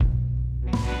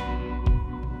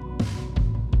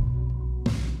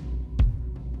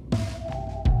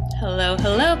Hello,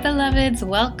 hello, beloveds.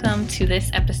 Welcome to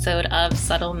this episode of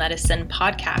Subtle Medicine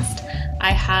Podcast.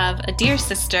 I have a dear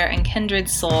sister and kindred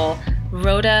soul,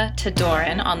 Rhoda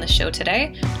Todorun, on the show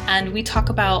today, and we talk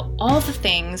about all the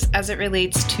things as it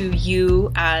relates to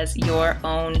you as your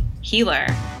own healer.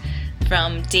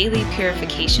 From daily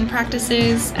purification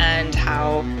practices and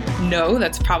how, no,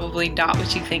 that's probably not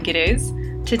what you think it is,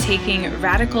 to taking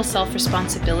radical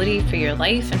self-responsibility for your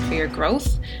life and for your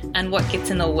growth and what gets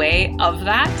in the way of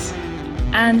that.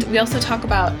 And we also talk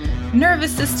about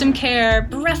nervous system care,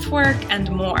 breath work,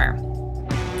 and more.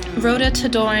 Rhoda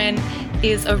Todorun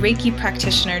is a Reiki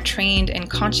practitioner trained in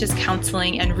conscious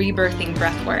counseling and rebirthing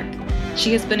breathwork.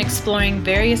 She has been exploring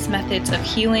various methods of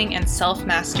healing and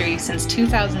self-mastery since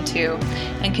 2002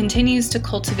 and continues to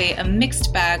cultivate a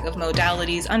mixed bag of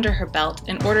modalities under her belt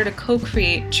in order to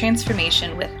co-create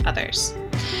transformation with others.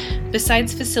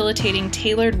 Besides facilitating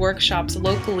tailored workshops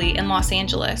locally in Los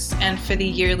Angeles and for the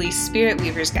yearly Spirit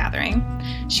Weavers gathering,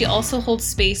 she also holds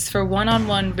space for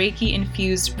one-on-one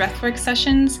Reiki-infused breathwork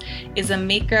sessions, is a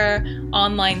maker,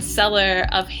 online seller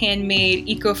of handmade,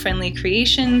 eco-friendly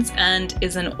creations, and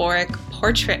is an auric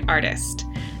portrait artist.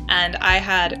 And I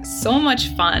had so much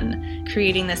fun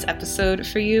creating this episode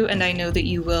for you, and I know that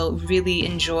you will really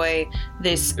enjoy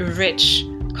this rich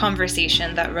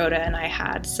conversation that Rhoda and I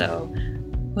had. So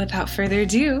without further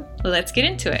ado, let's get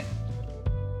into it.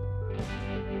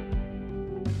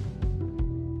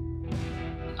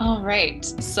 All right,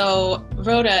 so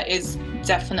Rhoda is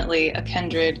definitely a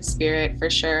kindred spirit for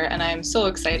sure, and I'm so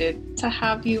excited to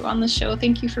have you on the show.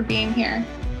 Thank you for being here.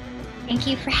 Thank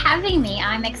you for having me.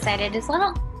 I'm excited as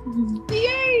well.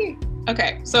 Yay!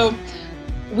 Okay, so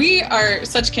we are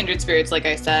such kindred spirits, like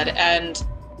I said, and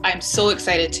I'm so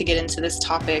excited to get into this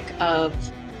topic of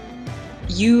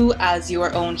you as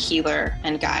your own healer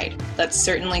and guide. That's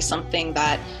certainly something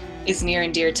that is near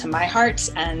and dear to my heart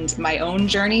and my own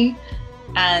journey.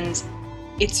 And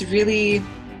it's really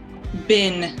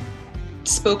been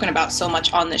spoken about so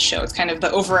much on this show. It's kind of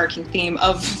the overarching theme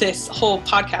of this whole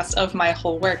podcast, of my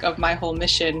whole work, of my whole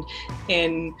mission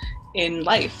in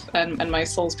life and my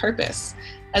soul's purpose,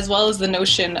 as well as the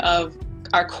notion of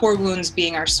our core wounds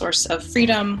being our source of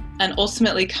freedom and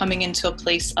ultimately coming into a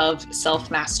place of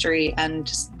self-mastery and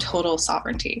just total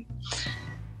sovereignty.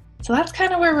 So that's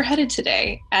kind of where we're headed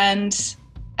today. And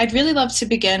I'd really love to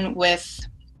begin with,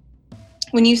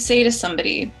 when you say to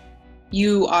somebody,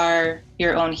 you are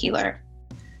your own healer,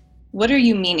 what are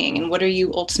you meaning and what are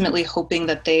you ultimately hoping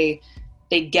that they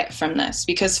get from this?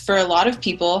 Because for a lot of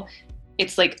people,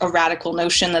 it's like a radical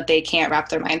notion that they can't wrap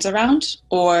their minds around,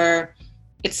 or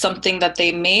it's something that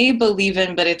they may believe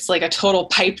in, but it's like a total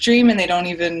pipe dream and they don't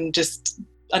even just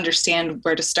understand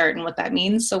where to start and what that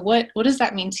means. So what does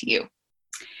that mean to you?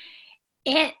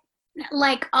 It,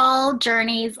 like all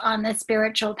journeys on the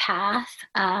spiritual path,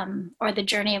 or the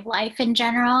journey of life in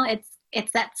general,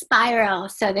 it's that spiral.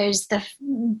 So there's the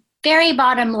very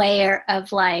bottom layer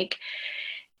of like,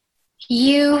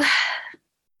 you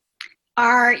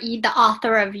are the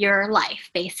author of your life,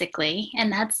 basically.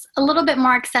 And that's a little bit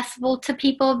more accessible to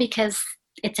people because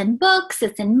it's in books,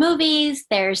 it's in movies.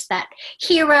 There's that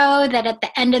hero that at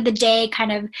the end of the day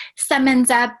kind of summons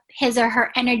up his or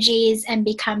her energies and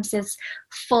becomes this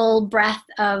full breath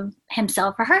of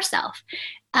himself or herself.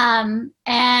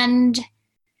 And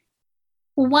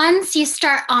once you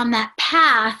start on that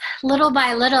path, little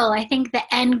by little, I think the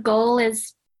end goal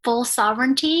is full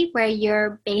sovereignty, where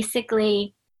you're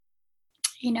basically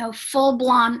full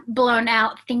blown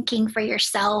out thinking for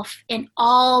yourself in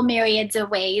all myriads of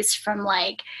ways, from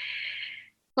like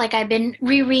I've been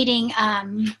rereading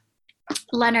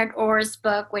Leonard Orr's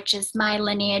book, which is My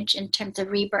Lineage in terms of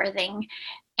rebirthing.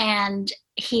 And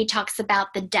he talks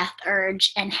about the death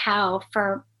urge and how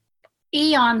for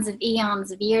eons of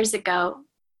years ago,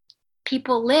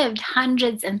 people lived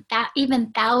hundreds and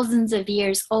even thousands of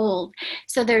years old.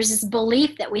 So there's this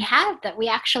belief that we have that we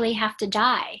actually have to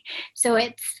die. So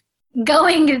it's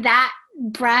going that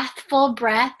full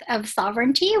breath of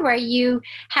sovereignty, where you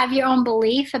have your own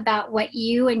belief about what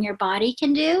you and your body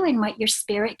can do and what your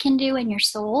spirit can do and your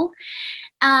soul.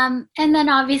 And then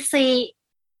obviously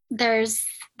there's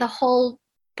the whole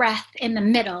breath in the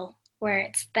middle, where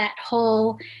it's that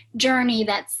whole journey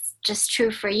that's just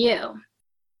true for you.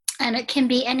 And it can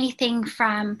be anything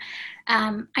from,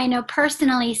 I know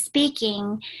personally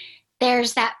speaking,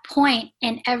 there's that point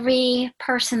in every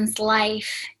person's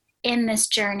life in this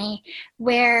journey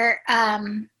where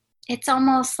it's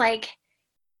almost like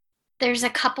there's a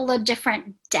couple of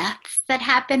different deaths that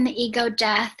happen. The ego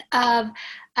death of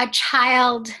a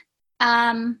child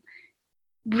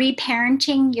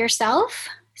reparenting yourself.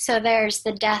 So there's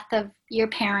the death of your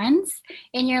parents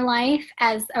in your life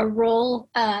as a role,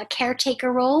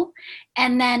 caretaker role.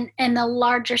 And then in the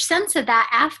larger sense of that,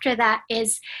 after that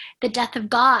is the death of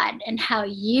God and how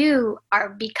you are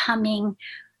becoming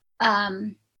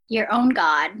your own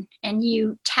God, and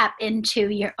you tap into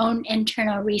your own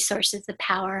internal resources of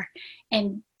power.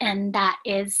 And that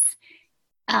is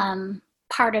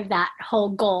part of that whole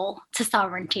goal to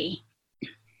sovereignty.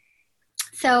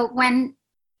 So when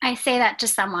I say that to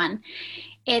someone,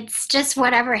 it's just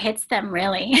whatever hits them,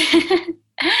 really.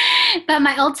 But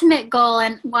my ultimate goal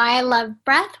and why I love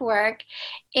breath work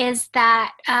is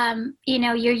that,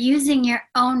 you're using your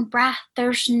own breath.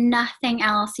 There's nothing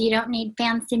else. You don't need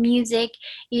fancy music.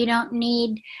 You don't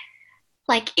need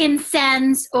like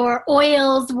incense or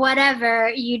oils,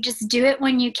 whatever. You just do it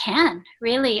when you can.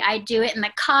 Really, I do it in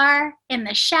the car, in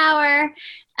the shower.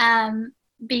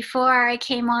 Before I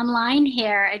came online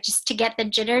here, just to get the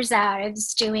jitters out, I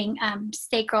was doing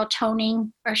sacral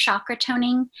toning or chakra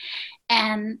toning.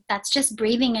 And that's just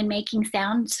breathing and making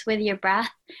sounds with your breath.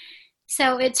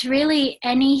 So it's really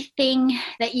anything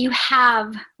that you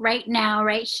have right now,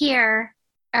 right here,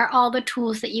 are all the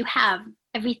tools that you have.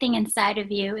 Everything inside of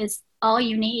you is all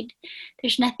you need.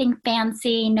 There's nothing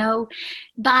fancy, no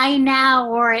buy now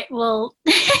or it will,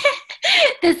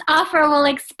 this offer will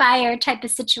expire type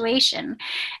of situation.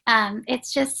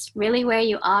 It's just really where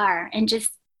you are and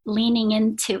just leaning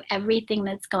into everything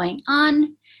that's going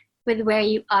on with where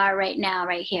you are right now,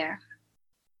 right here.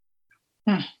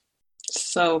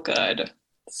 So good.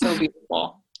 So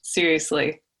beautiful.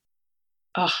 Seriously.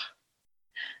 Oh,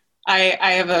 I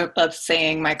have a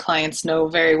saying my clients know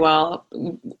very well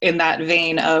in that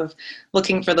vein of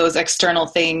looking for those external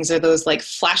things or those like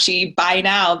flashy buy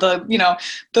now,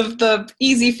 the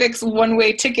easy fix,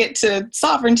 one-way ticket to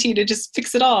sovereignty to just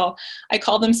fix it all. I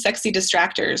call them sexy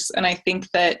distractors. And I think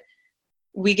that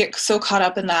we get so caught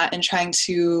up in that and trying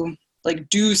to like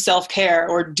do self-care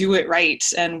or do it right.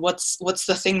 And what's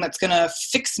the thing that's going to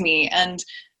fix me? And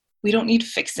we don't need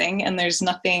fixing, and there's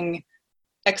nothing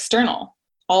external.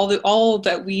 All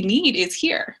that we need is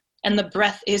here. And the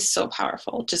breath is so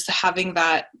powerful, just having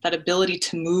that ability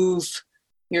to move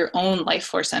your own life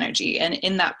force energy. And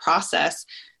in that process,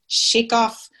 shake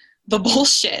off the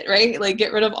bullshit, right? Like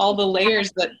get rid of all the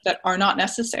layers that are not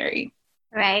necessary.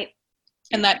 Right.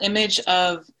 And that image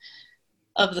of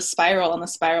the spiral and the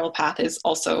spiral path is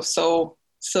also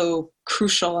so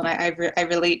crucial. And I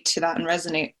relate to that and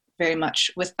resonate very much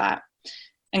with that.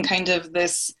 And kind of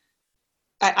this,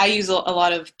 I use a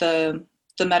lot of the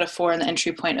metaphor and the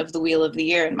entry point of the wheel of the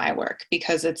year in my work,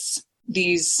 because it's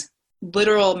these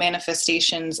literal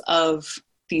manifestations of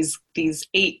these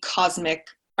 8 cosmic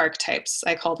archetypes.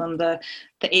 I call them the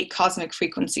 8 cosmic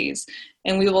frequencies.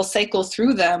 And we will cycle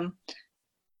through them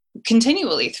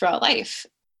continually throughout life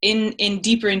in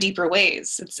deeper and deeper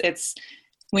ways. It's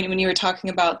when you were talking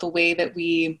about the way that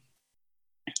we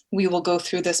will go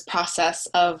through this process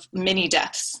of many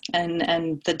deaths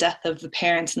and the death of the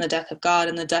parents and the death of God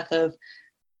and the death of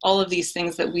all of these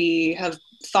things that we have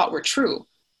thought were true.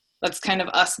 That's kind of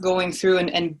us going through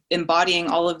and embodying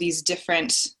all of these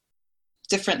different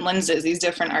lenses, these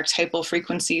different archetypal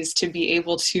frequencies, to be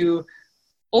able to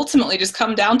ultimately just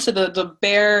come down to the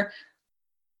bare,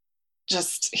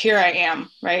 just here I am,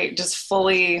 right? Just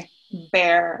fully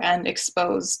bare and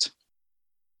exposed.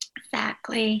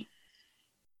 Exactly.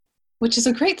 Which is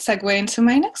a great segue into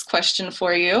my next question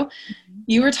for you. Mm-hmm.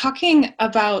 You were talking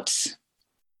about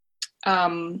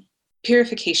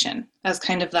purification as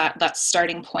kind of that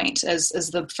starting point, as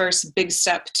the first big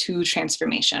step to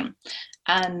transformation.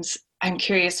 And I'm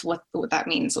curious what that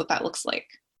means, what that looks like.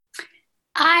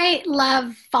 I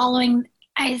love following,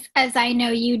 as I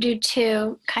know you do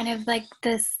too, kind of like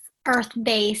this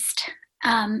earth-based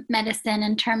medicine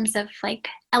in terms of like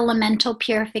elemental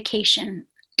purification.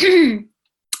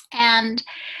 And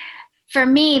for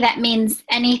me, that means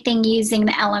anything using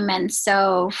the elements.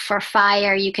 So for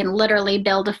fire, you can literally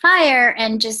build a fire,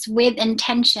 and just with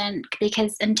intention,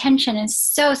 because intention is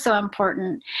so, so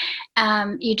important.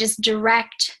 You just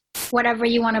direct whatever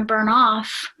you want to burn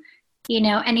off,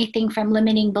 anything from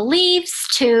limiting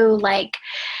beliefs to like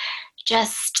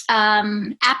just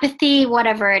apathy,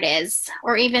 whatever it is,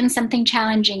 or even something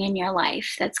challenging in your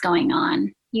life that's going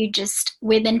on. You just,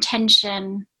 with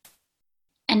intention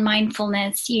and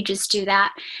mindfulness, you just do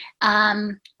that.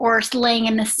 Or laying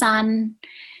in the sun.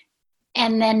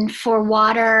 And then for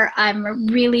water, I'm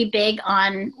really big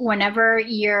on whenever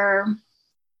you're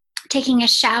taking a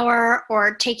shower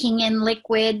or taking in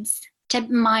liquids, to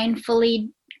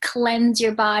mindfully cleanse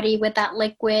your body with that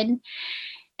liquid.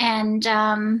 And,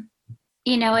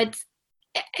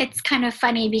 it's kind of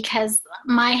funny because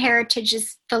my heritage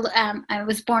is, I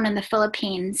was born in the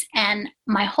Philippines, and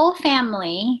my whole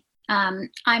family,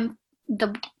 I'm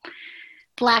the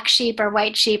black sheep or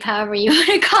white sheep, however you want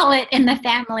to call it, in the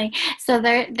family. So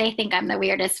they think I'm the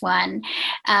weirdest one.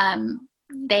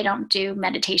 They don't do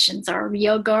meditations or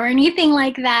yoga or anything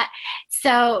like that.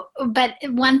 So, but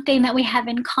one thing that we have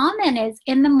in common is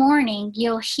in the morning,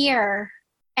 you'll hear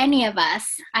any of us.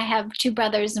 I have 2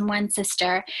 brothers and 1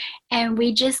 sister, and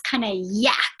we just kind of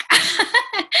yak.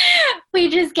 We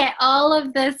just get all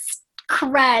of this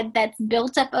crud that's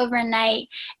built up overnight,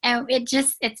 and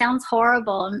it sounds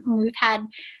horrible. And we've had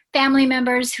family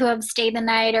members who have stayed the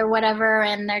night or whatever,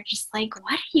 and they're just like,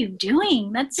 what are you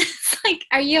doing? That's just like,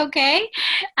 are you okay?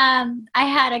 I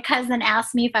had a cousin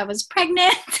ask me if I was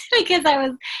pregnant because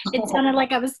it sounded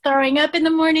like I was throwing up in the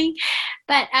morning.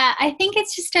 But I think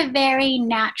it's just a very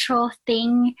natural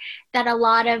thing that a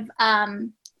lot of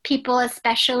people,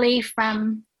 especially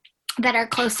that are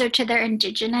closer to their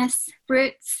indigenous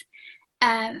roots,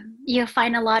 you'll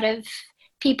find a lot of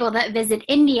people that visit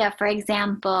India, for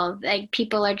example, like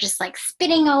people are just like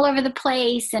spitting all over the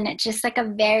place, and it's just like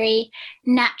a very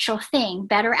natural thing,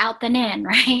 better out than in,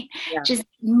 right? Yeah. Just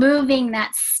moving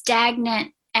that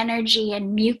stagnant energy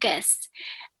and mucus,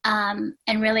 and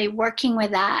really working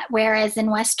with that. Whereas in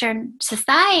Western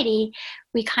society,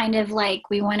 we kind of like,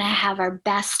 we want to have our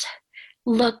best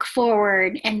look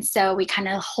forward, and so we kind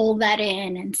of hold that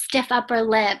in and stiff upper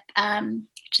lip,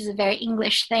 which is a very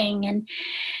English thing. And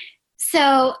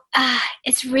so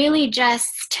it's really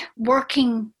just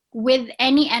working with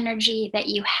any energy that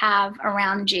you have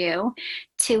around you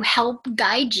to help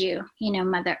guide you,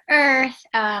 Mother Earth,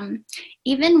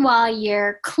 even while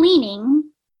you're cleaning,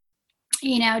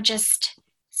 just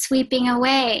sweeping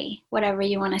away whatever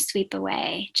you want to sweep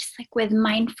away, just like with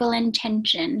mindful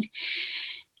intention,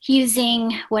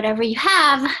 using whatever you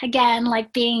have, again,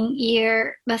 like being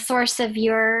the source of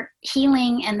your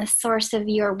healing and the source of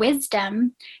your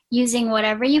wisdom, using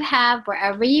whatever you have,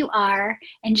 wherever you are,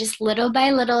 and just little by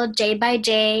little, day by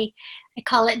day. I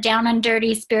call it down and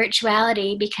dirty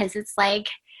spirituality, because it's like,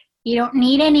 you don't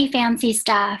need any fancy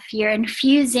stuff. You're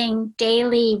infusing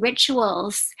daily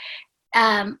rituals,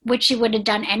 which you would have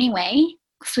done anyway,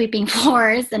 sweeping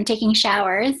floors and taking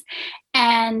showers,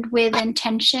 and with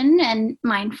intention and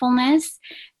mindfulness,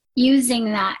 using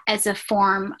that as a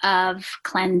form of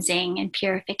cleansing and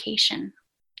purification,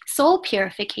 soul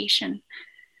purification.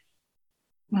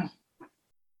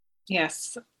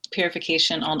 Yes,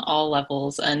 purification on all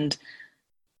levels. And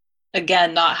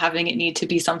again, not having it need to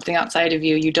be something outside of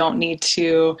you. You don't need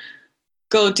to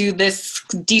go do this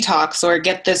detox or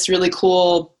get this really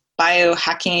cool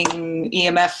biohacking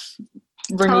EMF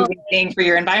removing thing for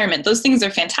your environment. Those things are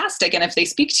fantastic, and if they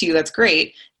speak to you, that's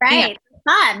great. Right.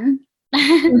 Fun.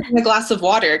 Drinking a glass of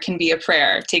water can be a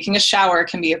prayer. Taking a shower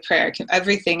can be a prayer.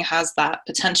 Everything has that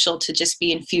potential to just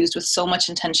be infused with so much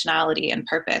intentionality and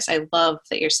purpose. I love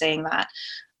that you're saying that.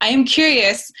 I am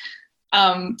curious,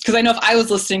 because I know if I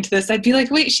was listening to this, I'd be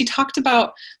like, wait, she talked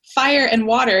about fire and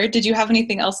water. Did you have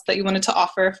anything else that you wanted to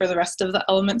offer for the rest of the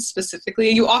elements specifically?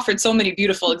 You offered so many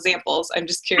beautiful examples. I'm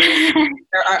just curious if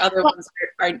there are other ones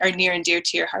that are near and dear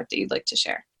to your heart that you'd like to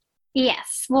share.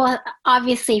 Yes. Well,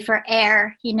 obviously for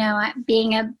air,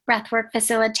 being a breathwork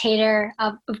facilitator,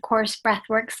 of course,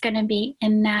 breathwork's going to be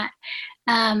in that.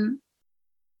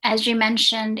 As you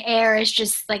mentioned, air is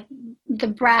just like, the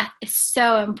breath is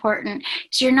so important.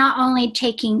 So you're not only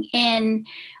taking in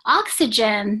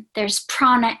oxygen, there's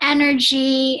prana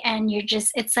energy, and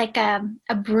it's like a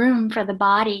broom for the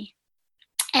body.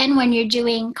 And when you're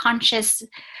doing conscious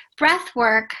breath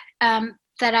work that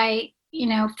I,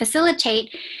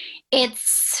 facilitate,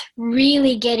 it's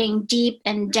really getting deep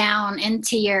and down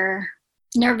into your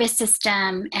nervous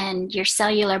system and your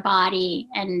cellular body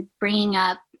and bringing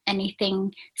up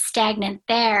anything stagnant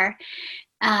there.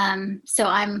 So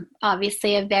I'm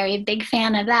obviously a very big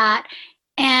fan of that.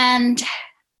 And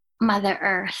Mother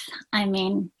Earth. I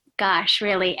mean, gosh,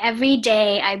 really, every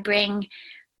day I bring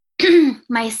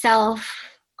myself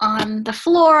on the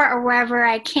floor or wherever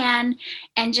I can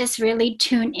and just really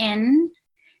tune in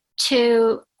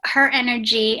to her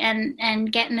energy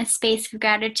and get in the space of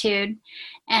gratitude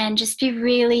and just be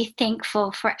really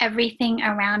thankful for everything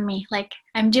around me. Like,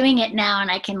 I'm doing it now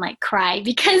and I can like cry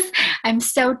because I'm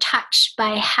so touched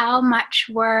by how much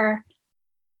we're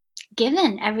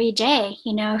given every day,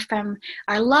 from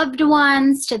our loved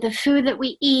ones to the food that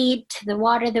we eat, to the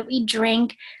water that we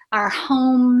drink, our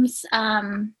homes,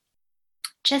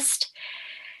 just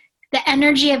the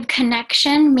energy of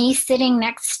connection, me sitting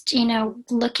next,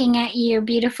 looking at your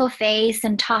beautiful face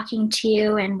and talking to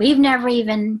you, and we've never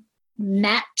even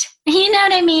met. You know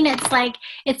what I mean? It's like,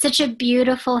 it's such a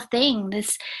beautiful thing,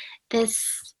 this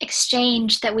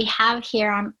exchange that we have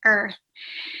here on earth.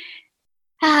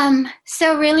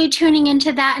 So really tuning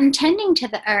into that and tending to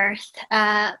the earth.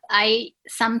 I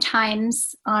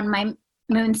sometimes on my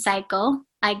moon cycle,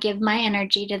 I give my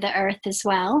energy to the earth as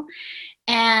well.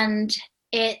 And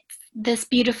it's this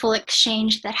beautiful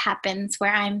exchange that happens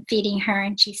where I'm feeding her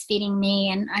and she's feeding me,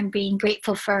 and I'm being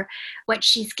grateful for what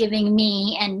she's giving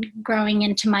me and growing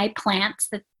into my plants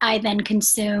that I then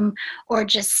consume or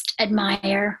just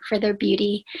admire for their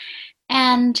beauty.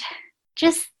 And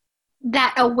just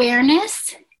that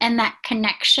awareness and that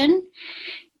connection,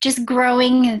 just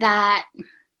growing that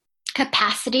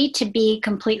capacity to be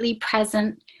completely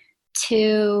present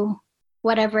to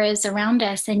whatever is around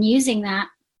us and using that.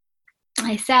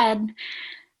 I said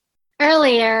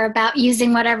earlier about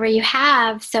using whatever you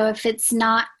have. So if it's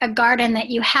not a garden that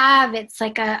you have, it's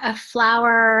like a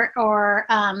flower or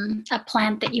a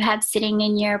plant that you have sitting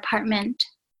in your apartment.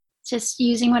 Just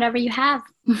using whatever you have.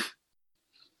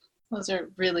 Those are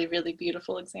really, really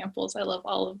beautiful examples. I love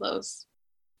all of those.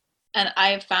 And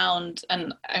I've found,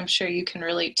 and I'm sure you can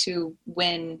relate to,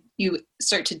 when you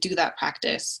start to do that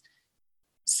practice,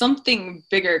 something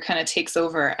bigger kind of takes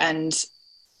over, and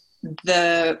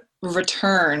the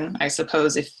return, I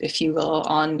suppose, if you will,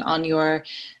 on your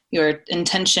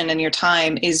intention and your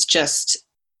time is just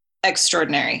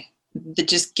extraordinary.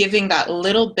 Just giving that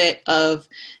little bit of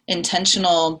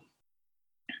intentional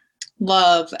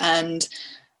love and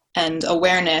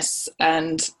awareness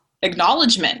and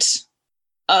acknowledgement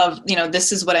of,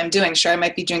 this is what I'm doing. Sure, I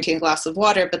might be drinking a glass of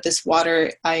water, but this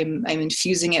water, I'm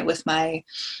infusing it with my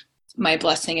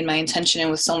blessing and my intention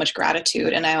and with so much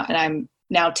gratitude. And I'm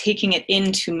now taking it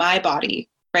into my body,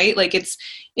 right? Like it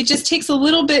just takes a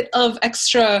little bit of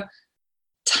extra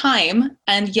time,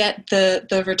 and yet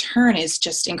the return is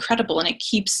just incredible, and it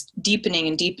keeps deepening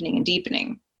and deepening and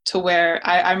deepening to where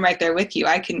I'm right there with you.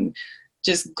 I can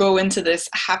just go into this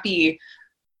happy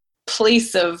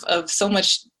place of so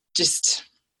much just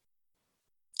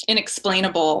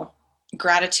inexplainable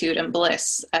gratitude and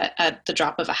bliss at the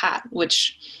drop of a hat,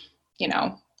 which,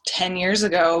 10 years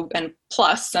ago and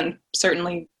plus, and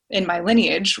certainly in my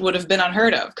lineage, would have been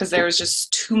unheard of, because there was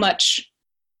just too much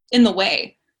in the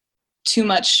way, too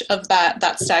much of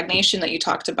that stagnation that you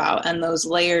talked about, and those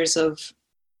layers of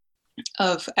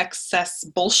excess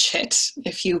bullshit,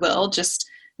 if you will, just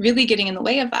really getting in the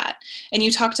way of that. And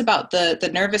you talked about the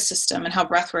nervous system and how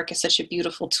breathwork is such a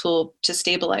beautiful tool to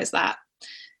stabilize that.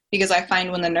 Because I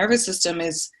find when the nervous system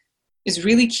is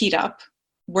really keyed up,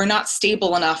 we're not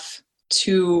stable enough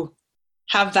to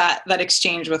have that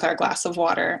exchange with our glass of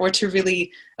water, or to really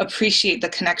appreciate the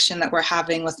connection that we're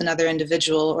having with another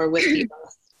individual or with you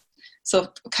both.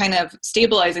 So kind of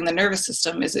stabilizing the nervous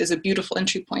system is a beautiful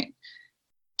entry point.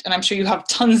 And I'm sure you have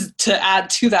tons to add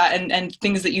to that, and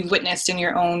things that you've witnessed in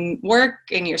your own work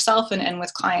and yourself and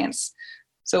with clients.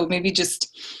 So maybe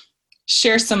just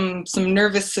share some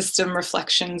nervous system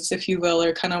reflections, if you will,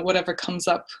 or kind of whatever comes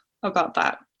up about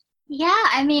that. Yeah,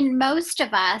 I mean, most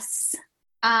of us,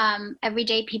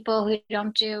 everyday people who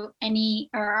don't do any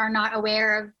or are not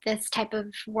aware of this type of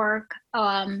work,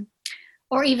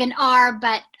 or even are,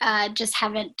 but just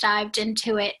haven't dived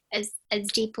into it as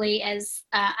deeply as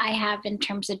I have in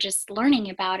terms of just learning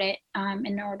about it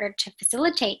in order to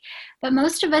facilitate. But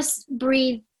most of us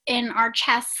breathe in our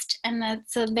chest, and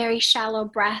that's a very shallow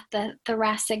breath. The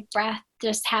thoracic breath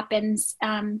just happens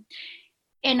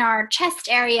in our chest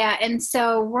area. And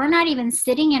so we're not even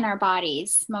sitting in our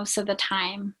bodies most of the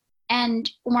time. And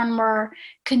when we're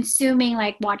consuming,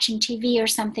 like watching TV or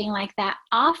something like that,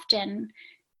 often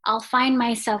I'll find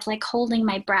myself like holding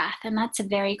my breath, and that's a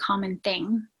very common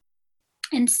thing.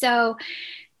 And so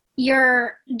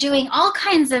you're doing all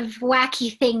kinds of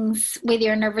wacky things with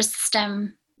your nervous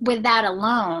system with that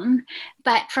alone,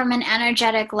 but from an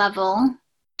energetic level,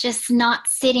 just not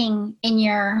sitting in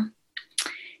your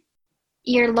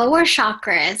lower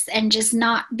chakras and just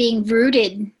not being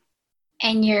rooted,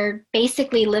 and you're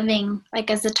basically living like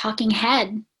as a talking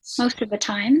head most of the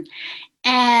time.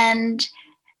 And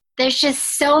there's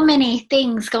just so many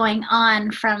things going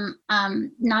on from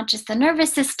not just the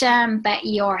nervous system, but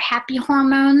your happy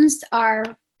hormones are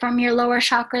from your lower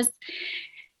chakras.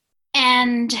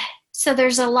 And so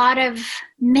there's a lot of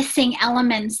missing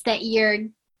elements that you're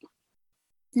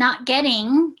not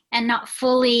getting and not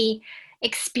fully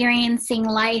experiencing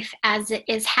life as it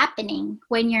is happening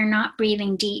when you're not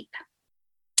breathing deep.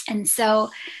 And so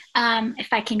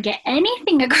if I can get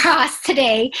anything across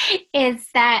today, is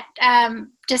that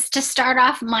just to start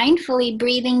off mindfully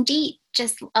breathing deep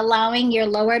just allowing your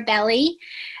lower belly.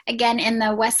 Again, in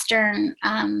the Western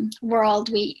world,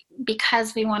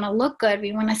 because we want to look good,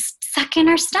 we want to suck in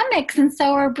our stomachs, and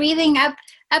so we're breathing up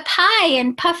high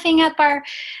and puffing up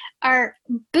our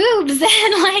boobs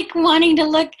and like wanting to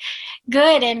look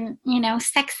good and,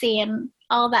 sexy and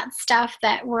all that stuff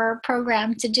that we're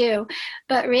programmed to do.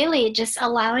 But really just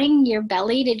allowing your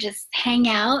belly to just hang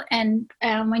out, and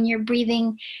when you're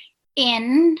breathing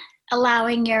in,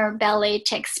 allowing your belly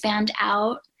to expand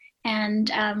out,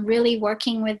 and really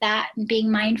working with that and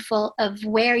being mindful of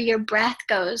where your breath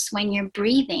goes when you're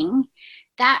breathing.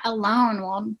 That alone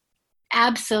will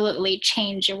absolutely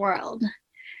change your world.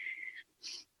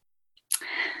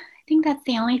 I think that's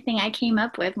the only thing I came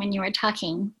up with when you were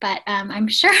talking, but I'm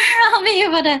sure I'll be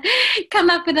able to come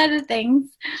up with other things.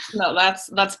 No,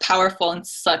 that's powerful and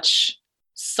such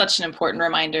an important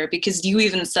reminder, because you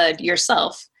even said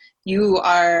yourself, you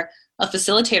are a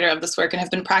facilitator of this work and have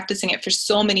been practicing it for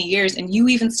so many years, and you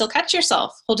even still catch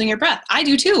yourself holding your breath. I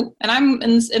do too, and I'm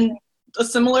in a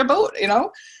similar boat,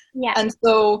 Yeah. And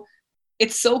so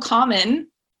it's so common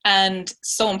and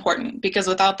so important, because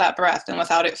without that breath and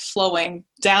without it flowing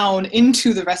down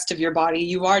into the rest of your body,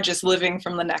 you are just living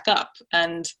from the neck up.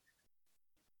 And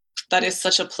that is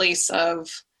such a place of,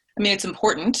 it's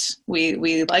important.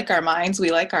 We like our minds, we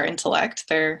like our intellect.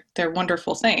 They're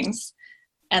wonderful things.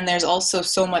 And there's also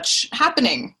so much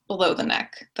happening below the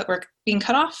neck that we're being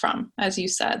cut off from. As you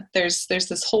said, there's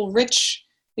this whole rich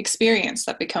experience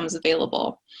that becomes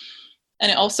available. And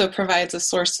it also provides a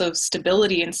source of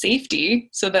stability and safety,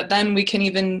 so that then we can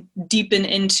even deepen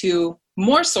into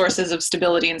more sources of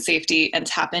stability and safety and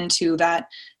tap into that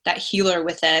healer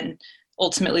within,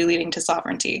 ultimately leading to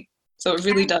sovereignty. So it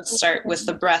really does start with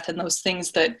the breath and those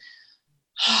things that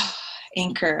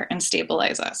anchor and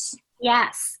stabilize us.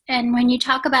 Yes. And when you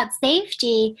talk about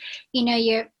safety,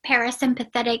 your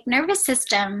parasympathetic nervous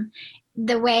system,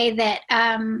 the way that,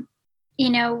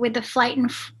 with the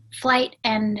fight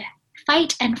and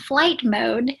flight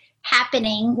mode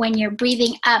happening when you're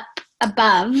breathing up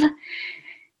above,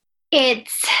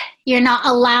 you're not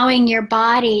allowing your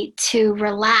body to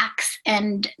relax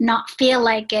and not feel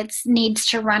like it needs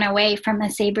to run away from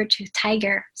a saber-toothed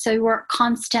tiger. So we're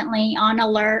constantly on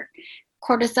alert.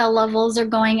 Cortisol levels are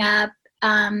going up.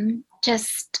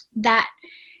 Just that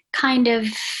kind of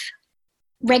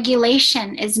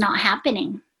regulation is not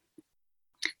happening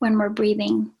when we're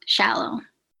breathing shallow.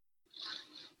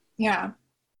 Yeah.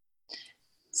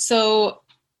 So,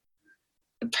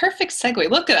 perfect segue.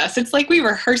 Look at us. It's like we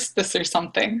rehearsed this or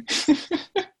something.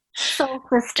 Soul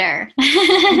sister.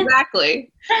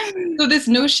 Exactly. So this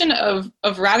notion of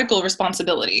radical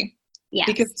responsibility. Yes.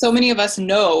 Because so many of us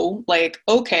know, like,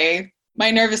 okay, my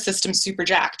nervous system's super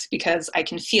jacked because I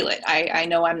can feel it. I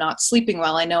know I'm not sleeping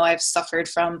well. I know I've suffered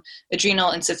from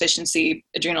adrenal insufficiency,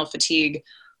 adrenal fatigue,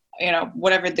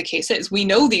 whatever the case is. We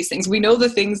know these things. We know the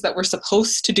things that we're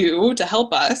supposed to do to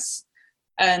help us.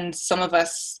 And some of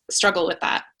us struggle with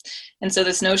that. And so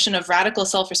this notion of radical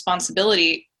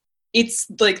self-responsibility, it's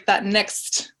like that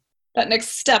next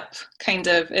step, kind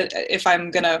of, if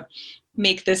I'm going to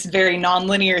make this very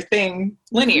non-linear thing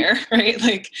linear, right?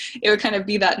 Like it would kind of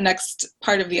be that next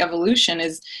part of the evolution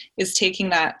is taking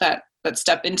that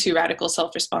step into radical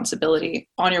self-responsibility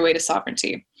on your way to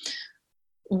sovereignty.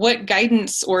 What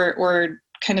guidance or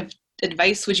kind of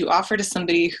advice would you offer to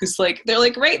somebody who's like, they're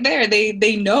like right there,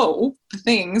 they know the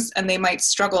things and they might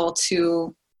struggle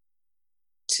to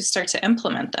start to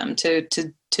implement them, to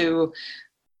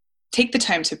take the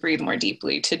time to breathe more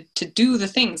deeply, to do the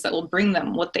things that will bring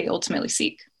them what they ultimately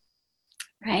seek?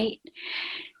 Right.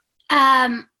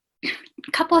 A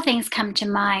couple of things come to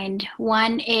mind.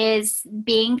 One is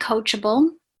being coachable,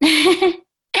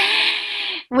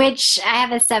 which I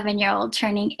have a 7-year-old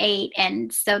turning 8.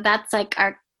 And so that's like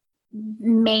our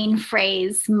main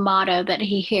phrase motto that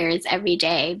he hears every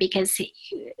day, because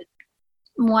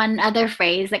one other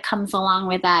phrase that comes along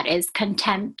with that is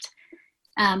contempt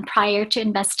prior to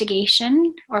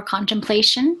investigation or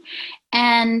contemplation.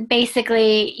 And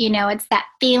basically, it's that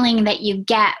feeling that you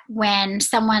get when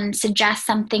someone suggests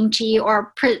something to you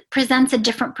or presents a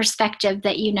different perspective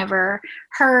that you never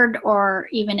heard or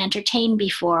even entertained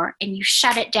before, and you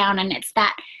shut it down, and it's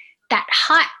that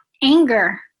hot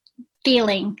anger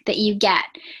feeling that you get.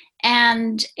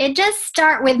 And it does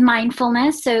start with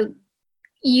mindfulness, so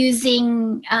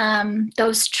using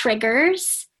those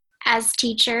triggers as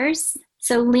teachers.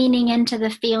 So leaning into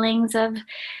the feelings of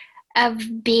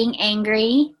being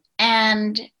angry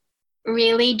and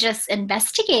really just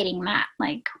investigating that,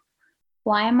 like,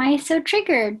 why am I so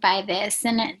triggered by this?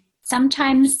 And it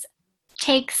sometimes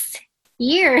takes,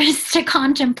 years to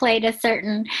contemplate a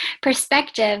certain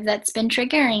perspective that's been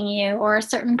triggering you, or a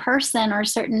certain person or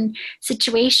certain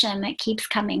situation that keeps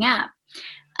coming up.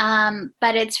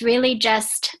 But it's really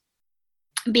just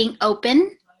being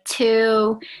open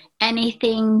to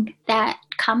anything that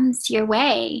comes your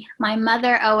way. My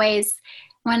mother always,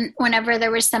 whenever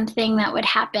there was something that would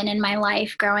happen in my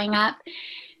life growing up,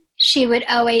 she would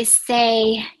always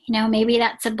say, maybe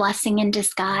that's a blessing in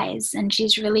disguise. And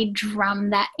she's really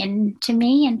drummed that into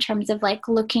me in terms of like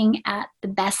looking at the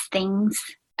best things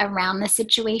around the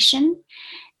situation.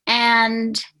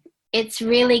 And it's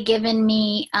really given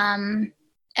me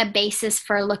a basis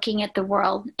for looking at the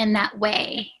world in that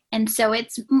way. And so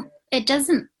it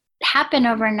doesn't happen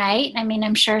overnight. I mean,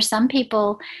 I'm sure some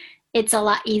people it's a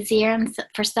lot easier, and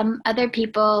for some other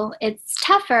people it's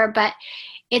tougher, but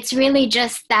it's really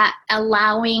just that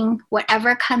allowing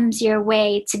whatever comes your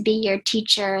way to be your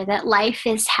teacher, that life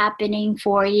is happening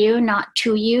for you, not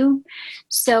to you.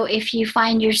 So if you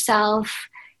find yourself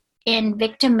in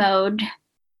victim mode,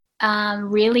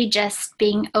 really just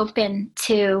being open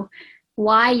to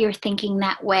why you're thinking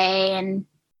that way and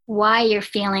why you're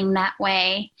feeling that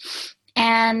way,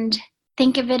 and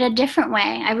think of it a different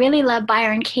way. I really love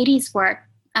Byron Katie's work.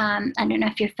 I don't know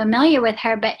if you're familiar with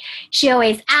her, but she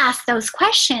always asks those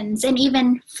questions and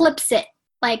even flips it,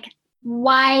 like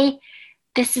why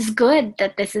this is good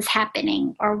that this is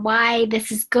happening, or why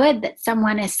this is good that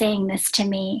someone is saying this to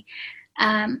me.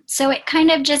 So it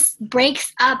kind of just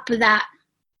breaks up that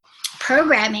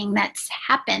programming that's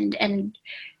happened, and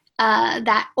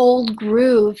that old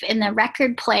groove in the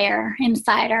record player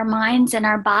inside our minds and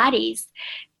our bodies,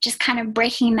 just kind of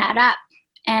breaking that up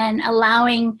and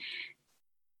allowing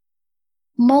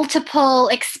multiple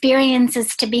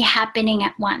experiences to be happening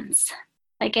at once.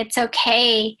 Like, it's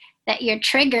okay that you're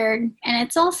triggered, and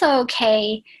it's also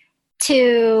okay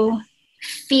to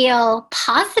feel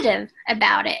positive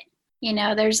about it.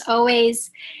 There's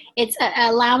always, it's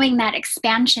allowing that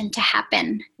expansion to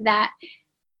happen, that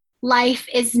life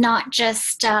is not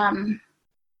just,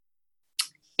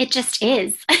 it just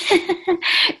is.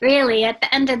 Really, at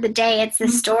the end of the day, it's the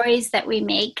stories that we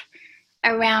make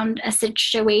around a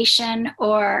situation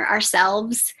or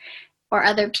ourselves or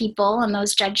other people, and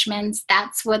those judgments,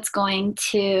 that's what's going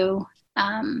to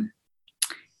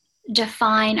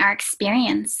define our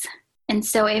experience. And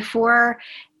so if we're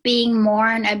being more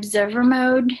in observer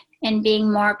mode and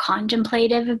being more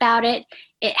contemplative about it,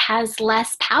 it has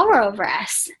less power over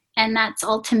us. And that's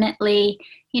ultimately,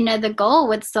 the goal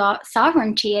with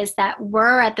sovereignty, is that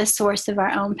we're at the source of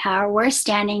our own power. We're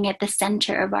standing at the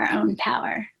center of our own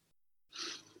power.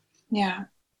 Yeah,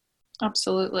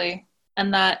 absolutely.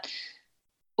 And that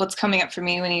what's coming up for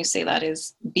me when you say that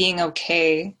is being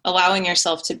okay, allowing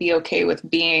yourself to be okay with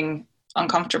being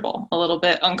uncomfortable, a little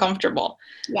bit uncomfortable.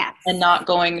 Yes. And not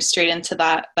going straight into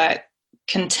that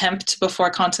contempt before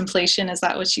contemplation. Is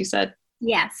that what you said?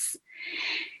 Yes.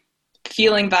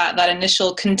 Feeling that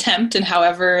initial contempt, and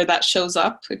however that shows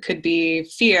up, it could be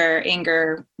fear,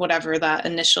 anger, whatever that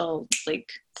initial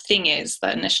thing is,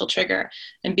 that initial trigger,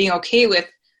 and being okay with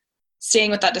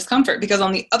staying with that discomfort, because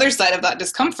on the other side of that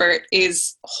discomfort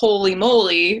is, holy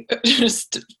moly,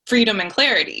 just freedom and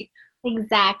clarity.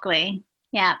 Exactly.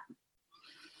 Yeah.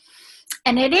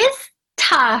 And it is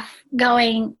tough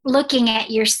looking at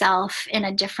yourself in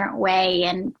a different way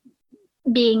and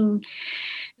being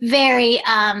very,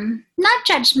 not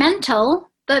judgmental,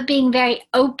 but being very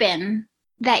open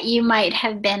that you might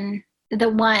have been the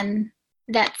one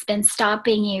that's been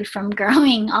stopping you from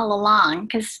growing all along.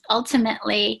 Because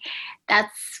ultimately,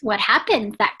 that's what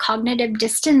happens. That cognitive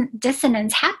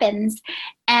dissonance happens,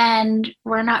 and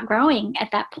we're not growing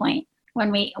at that point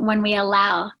when we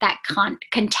allow that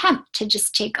contempt to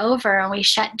just take over, and we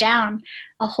shut down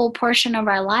a whole portion of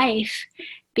our life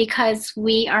because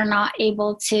we are not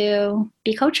able to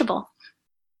be coachable.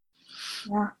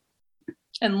 Yeah.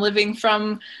 And living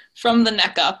from the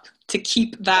neck up to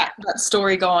keep that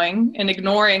story going, and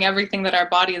ignoring everything that our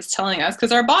body is telling us,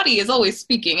 because our body is always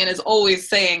speaking and is always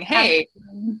saying, hey,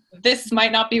 this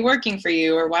might not be working for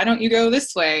you, or why don't you go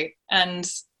this way? And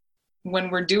when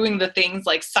we're doing the things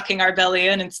like sucking our belly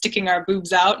in and sticking our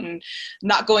boobs out and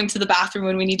not going to the bathroom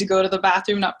when we need to go to the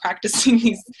bathroom, not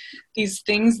practicing these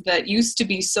things that used to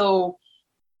be so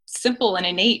simple and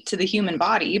innate to the human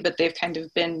body, but they've kind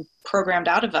of been programmed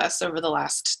out of us over the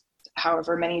last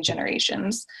however many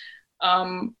generations.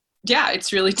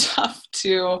 It's really tough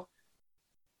to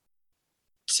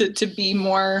be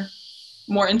more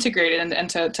integrated and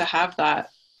to have that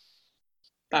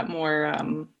more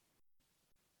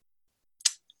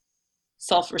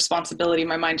self-responsibility.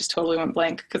 My mind just totally went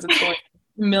blank because it's going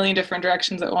a million different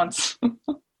directions at once.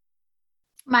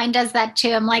 Mine does that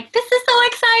too. I'm like, this is so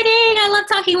exciting. I love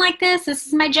talking like this. This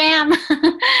is my jam.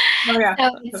 Oh yeah.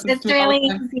 So it's really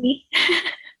easy.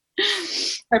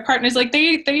 My partner's like, there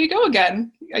you go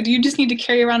again. You just need to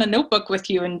carry around a notebook with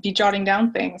you and be jotting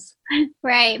down things.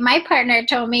 Right. My partner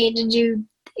told me to do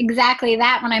exactly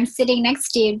that when I'm sitting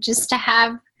next to you, just to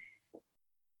have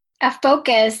a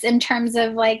focus in terms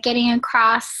of like getting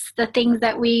across the things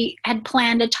that we had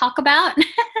planned to talk about.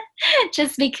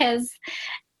 Just because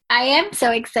I am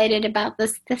so excited about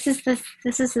this. This is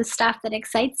the stuff that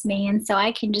excites me. And so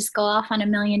I can just go off on a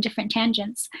million different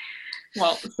tangents.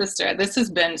 Well, sister, this has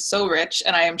been so rich,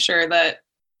 and I am sure that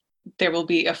there will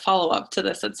be a follow-up to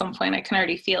this at some point. I can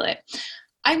already feel it.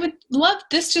 I would love,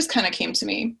 this just kind of came to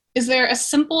me. Is there a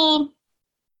simple,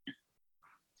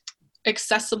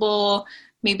 accessible,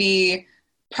 maybe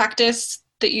practice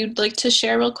that you'd like to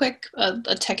share real quick?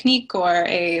 A technique or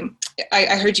I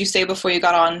heard you say before you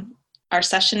got on our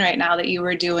session right now that you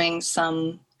were doing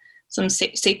some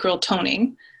sacral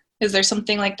toning. Is there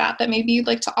something like that maybe you'd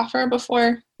like to offer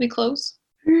before we close?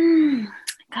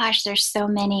 Gosh, there's so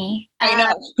many. I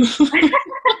know.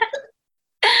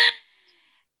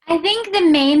 I think the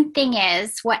main thing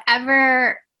is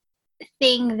whatever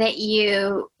thing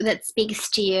that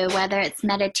speaks to you, whether it's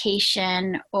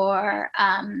meditation or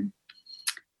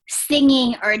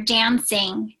singing or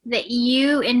dancing, that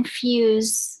you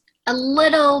infuse a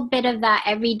little bit of that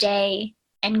every day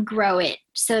and grow it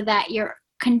so that you're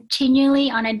continually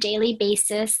on a daily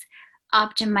basis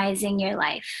optimizing your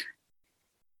life.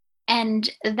 And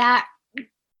that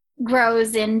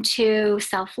grows into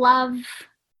self-love,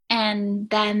 and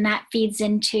then that feeds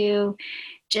into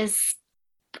just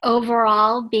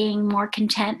overall being more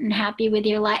content and happy with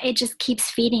your life. It just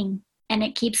keeps feeding and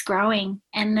it keeps growing.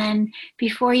 And then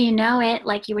before you know it,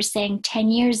 like you were saying, 10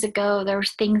 years ago, there were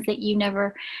things that you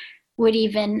never would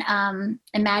even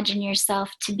imagine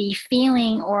yourself to be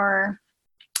feeling or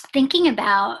thinking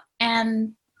about.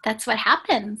 And that's what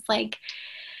happens. Like,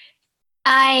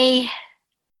 I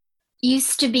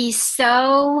used to be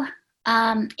so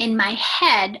in my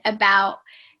head about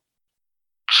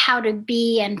how to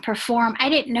be and perform. I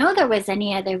didn't know there was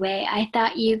any other way. I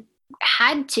thought you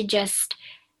had to just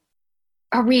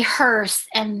rehearse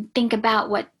and think about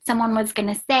what someone was going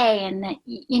to say, and that,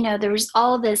 you know, there was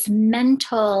all this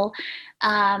mental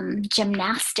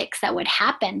gymnastics that would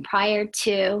happen prior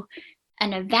to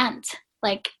an event.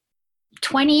 Like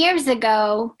 20 years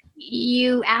ago,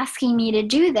 you asking me to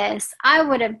do this, I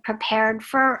would have prepared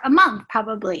for a month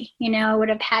probably. You know, I would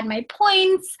have had my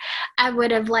points. I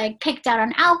would have like picked out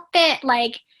an outfit.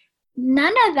 Like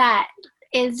none of that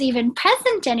is even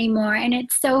present anymore, and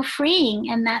it's so freeing.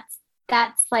 And that's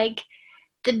like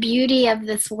the beauty of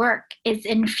this work, is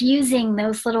infusing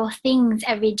those little things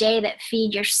every day that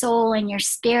feed your soul and your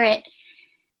spirit.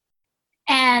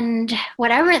 And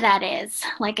whatever that is,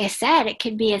 like I said, it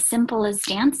could be as simple as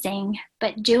dancing,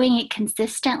 but doing it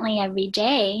consistently every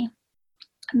day,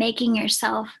 making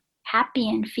yourself happy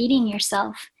and feeding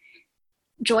yourself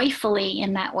joyfully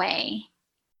in that way,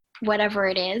 whatever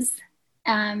it is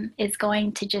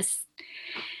going to just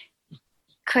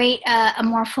create a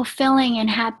more fulfilling and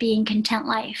happy and content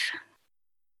life.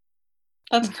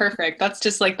 That's perfect. That's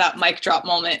just like that mic drop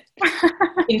moment.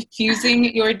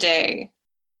 Infusing your day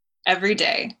every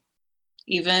day,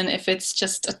 even if it's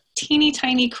just a teeny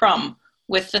tiny crumb,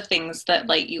 with the things that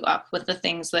light you up, with the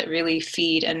things that really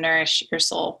feed and nourish your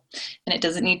soul. And it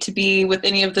doesn't need to be with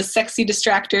any of the sexy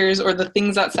distractors or the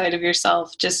things outside of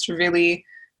yourself. Just really,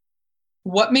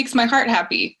 what makes my heart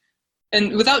happy?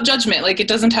 And without judgment. Like, it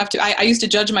doesn't have to, I used to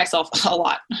judge myself a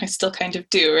lot. I still kind of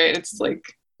do, right? It's like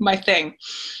my thing.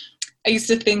 I used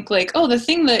to think like, oh, the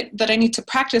thing that I need to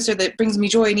practice or that brings me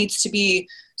joy needs to be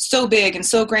so big and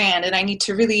so grand, and I need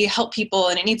to really help people,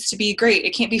 and it needs to be great. It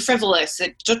can't be frivolous.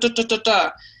 And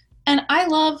I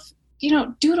love,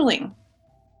 doodling,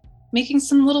 making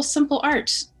some little simple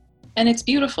art, and it's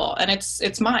beautiful, and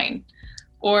it's mine.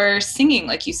 Or singing,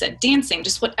 like you said, dancing,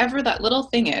 just whatever that little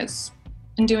thing is,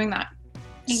 and doing that.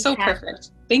 Exactly. So perfect.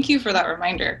 Thank you for that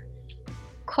reminder.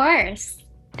 Of course.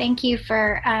 Thank you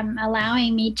for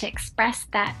allowing me to express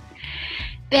that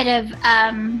bit of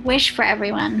wish for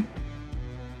everyone.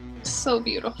 So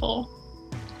beautiful.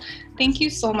 Thank you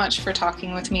so much for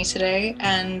talking with me today.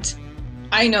 And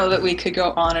I know that we could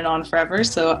go on and on forever,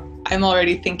 so I'm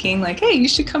already thinking like, hey, you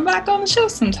should come back on the show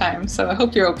sometime. So I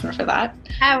hope you're open for that.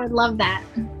 I would love that.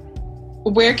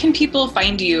 Where can people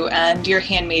find you and your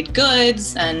handmade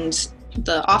goods and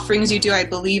the offerings you do? I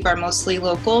believe are mostly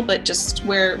local, but just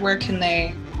where can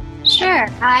they? Sure.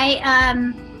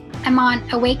 I'm on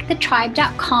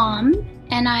awakethetribe.com,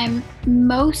 and I'm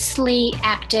mostly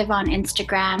active on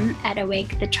Instagram at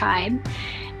Awake the Tribe.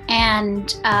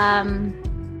 And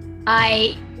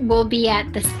I will be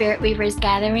at the Spirit Weavers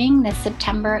Gathering this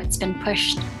September. It's been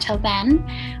pushed till then,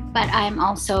 but I'm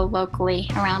also locally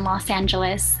around Los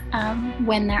Angeles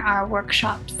when there are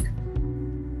workshops.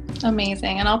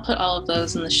 Amazing. And I'll put all of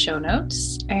those in the show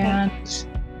notes. And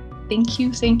thank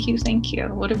you.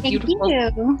 What a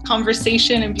beautiful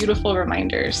conversation and beautiful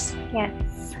reminders.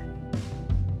 Yes.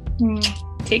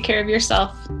 Take care of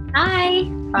yourself. Bye.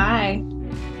 Bye.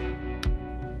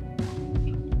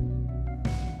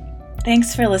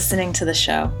 Thanks for listening to the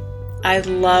show. I'd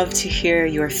love to hear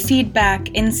your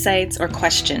feedback, insights, or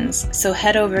questions, so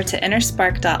head over to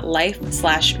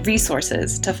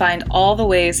innerspark.life/resources to find all the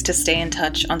ways to stay in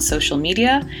touch on social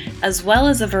media, as well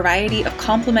as a variety of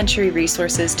complimentary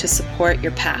resources to support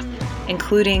your path,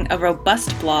 including a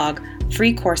robust blog,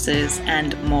 free courses,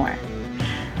 and more.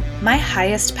 My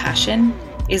highest passion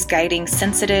is guiding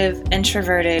sensitive,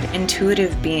 introverted,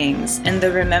 intuitive beings in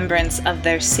the remembrance of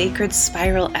their sacred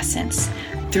spiral essence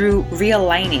through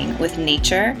realigning with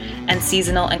nature and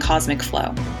seasonal and cosmic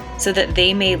flow, so that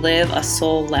they may live a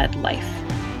soul-led life.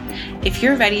 If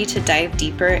you're ready to dive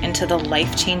deeper into the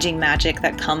life-changing magic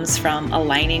that comes from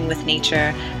aligning with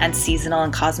nature and seasonal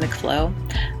and cosmic flow,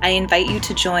 I invite you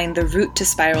to join the Root to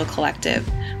Spiral Collective,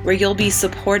 where you'll be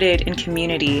supported in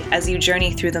community as you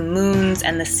journey through the moons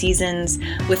and the seasons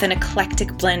with an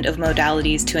eclectic blend of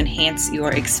modalities to enhance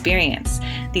your experience.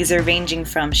 These are ranging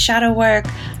from shadow work,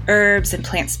 herbs and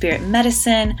plant spirit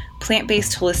medicine,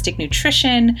 plant-based holistic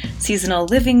nutrition, seasonal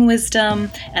living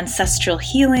wisdom, ancestral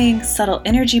healing, subtle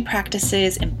energy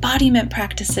practices, embodiment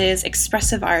practices,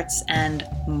 expressive arts, and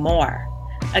more.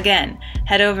 Again,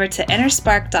 head over to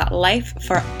innerspark.life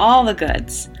for all the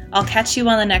goods. I'll catch you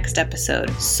on the next episode.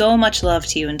 So much love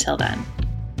to you until then.